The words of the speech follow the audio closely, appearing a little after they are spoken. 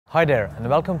Hi there, and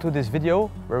welcome to this video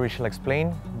where we shall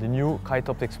explain the new Kite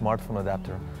smartphone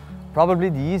adapter. Probably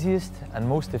the easiest and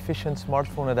most efficient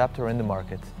smartphone adapter in the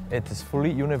market. It is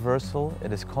fully universal,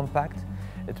 it is compact,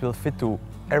 it will fit to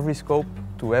every scope,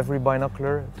 to every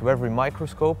binocular, to every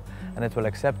microscope, and it will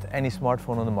accept any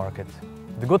smartphone on the market.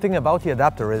 The good thing about the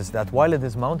adapter is that while it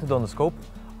is mounted on the scope,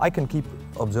 I can keep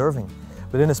observing.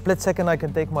 Within a split second I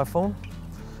can take my phone,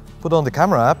 put on the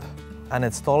camera app and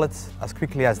install it as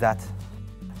quickly as that.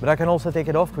 But I can also take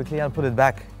it off quickly and put it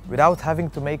back without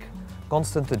having to make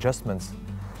constant adjustments.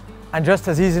 And just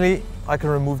as easily, I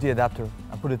can remove the adapter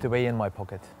and put it away in my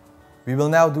pocket. We will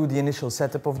now do the initial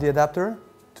setup of the adapter.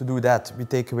 To do that, we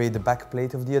take away the back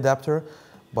plate of the adapter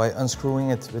by unscrewing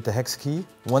it with the hex key.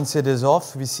 Once it is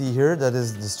off, we see here that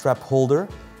is the strap holder,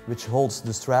 which holds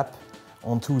the strap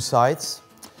on two sides.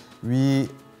 We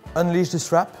unleash the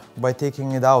strap by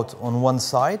taking it out on one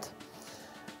side.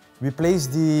 We place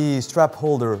the strap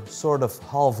holder sort of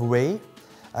halfway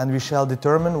and we shall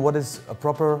determine what is a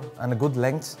proper and a good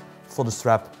length for the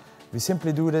strap. We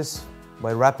simply do this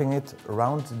by wrapping it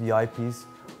around the eyepiece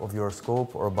of your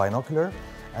scope or binocular,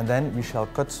 and then we shall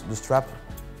cut the strap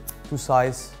to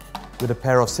size with a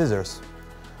pair of scissors.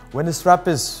 When the strap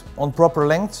is on proper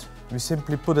length, we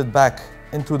simply put it back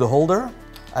into the holder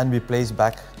and we place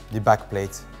back the back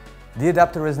plate. The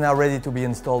adapter is now ready to be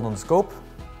installed on the scope.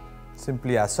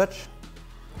 Simply as such.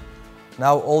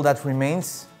 Now all that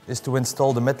remains is to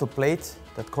install the metal plate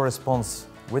that corresponds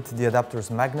with the adapter's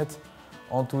magnet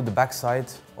onto the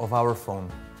backside of our phone.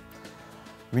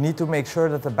 We need to make sure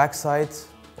that the backside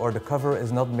or the cover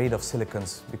is not made of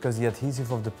silicons, because the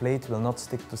adhesive of the plate will not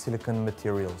stick to silicone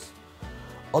materials.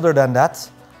 Other than that,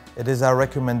 it is our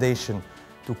recommendation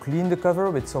to clean the cover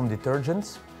with some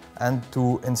detergent and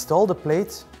to install the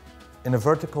plate in a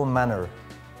vertical manner,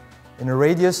 in a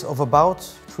radius of about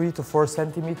 3 to 4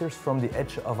 centimeters from the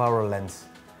edge of our lens.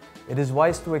 It is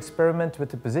wise to experiment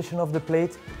with the position of the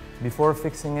plate before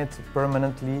fixing it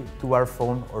permanently to our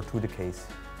phone or to the case.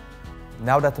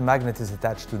 Now that the magnet is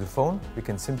attached to the phone, we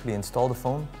can simply install the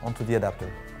phone onto the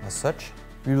adapter. As such,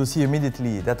 we will see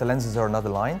immediately that the lenses are not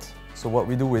aligned. So what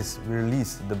we do is we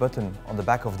release the button on the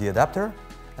back of the adapter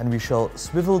and we shall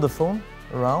swivel the phone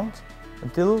around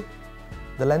until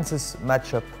the lenses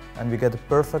match up and we get a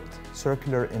perfect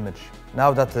circular image.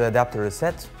 Now that the adapter is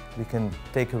set, we can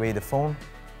take away the phone,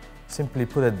 simply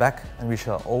put it back, and we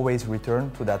shall always return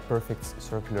to that perfect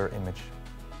circular image.